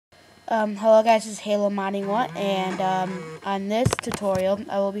Hello guys, this is Halo Modding 1, and on this tutorial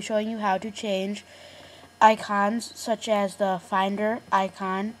I will be showing you how to change icons such as the Finder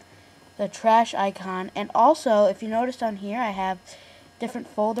icon, the Trash icon, and also if you notice down here I have different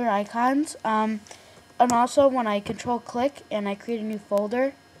folder icons, and also when I control click and I create a new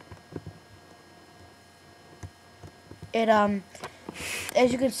folder, it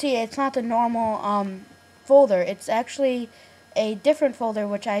as you can see, it's not the normal folder. It's actually a different folder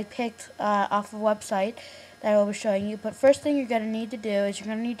which I picked off a website that I will be showing you. But first thing you're going to need to do is you're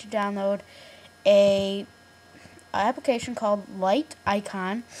going to need to download a application called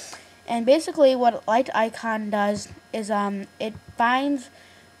liteicon. And basically what liteicon does is it finds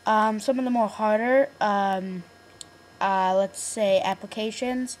some of the more harder let's say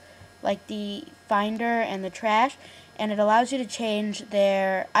applications like the Finder and the Trash, and it allows you to change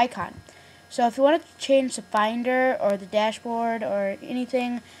their icon. So if you want to change the Finder or the dashboard or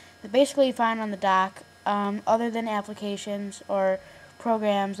anything that basically you find on the dock, other than applications or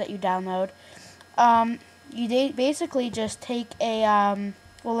programs that you download, you basically just take a,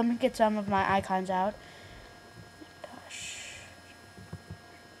 well, let me get some of my icons out.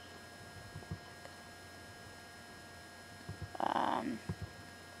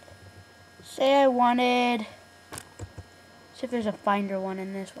 Say I wanted, see if there's a Finder one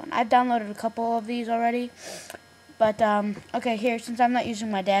in this one. I've downloaded a couple of these already, but okay, here, since I'm not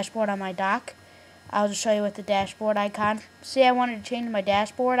using my dashboard on my dock, I'll just show you with the dashboard icon. Say I wanted to change my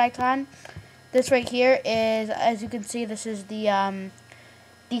dashboard icon. This right here is, as you can see, this is the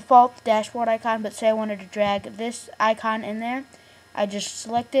default dashboard icon, but say I wanted to drag this icon in there, I just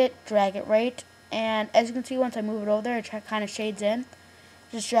select it, drag it right, and as you can see, once I move it over there, it kind of shades in.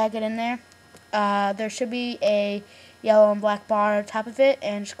 Just drag it in there. There should be a yellow and black bar on top of it,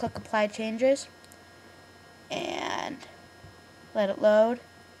 and just click apply changes and let it load.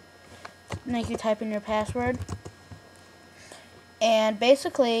 Make you type in your password, and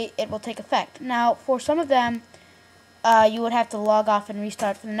basically it will take effect. Now for some of them you would have to log off and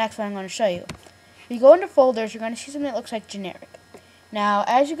restart for the next one I'm going to show you. If you go into folders, you're going to see something that looks like generic. Now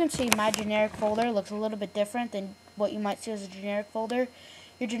as you can see, my generic folder looks a little bit different than what you might see as a generic folder.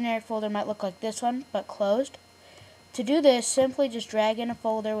 Your generic folder might look like this one, but closed. To do this, simply just drag in a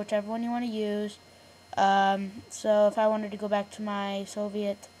folder, whichever one you want to use. So if I wanted to go back to my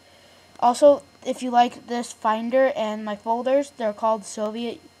Soviet. Also, if you like this Finder and my folders, they're called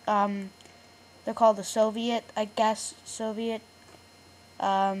Soviet. They're called the Soviet, I guess, Soviet. They're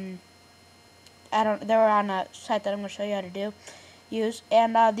on a site that I'm going to show you how to use.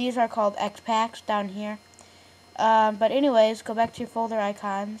 And these are called X packs down here. But anyways, go back to your folder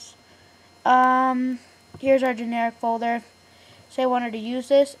icons. Here's our generic folder. Say I wanted to use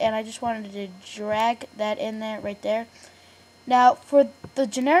this, and I just wanted to drag that in there, right there. Now, for the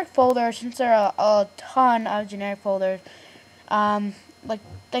generic folder, since there are a ton of generic folders, like,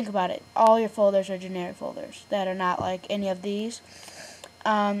 think about it. All your folders are generic folders that are not like any of these.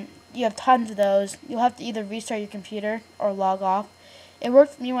 You have tons of those. You'll have to either restart your computer or log off. It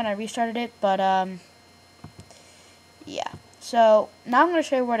worked for me when I restarted it, but, yeah. So now I'm going to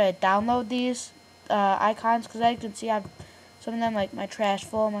show you where to download these icons, because as you can see, I have some of them, like my Trash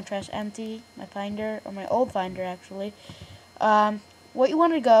full, my Trash empty, my Finder, or my old Finder actually. What you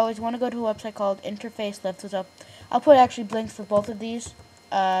want to go is you want to go to a website called Interface Lift, which I'll put actually links for both of these,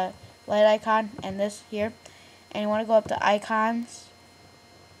 liteicon and this here. And you want to go up to icons,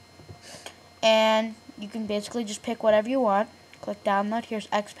 and you can basically just pick whatever you want. Click download. Here's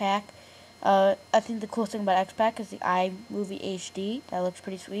X-Pack. I think the coolest thing about X-Pack is the iMovie HD. That looks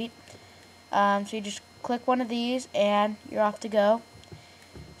pretty sweet. So you just click one of these and you're off to go.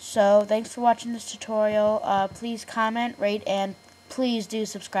 So thanks for watching this tutorial. Please comment, rate, and please do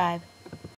subscribe.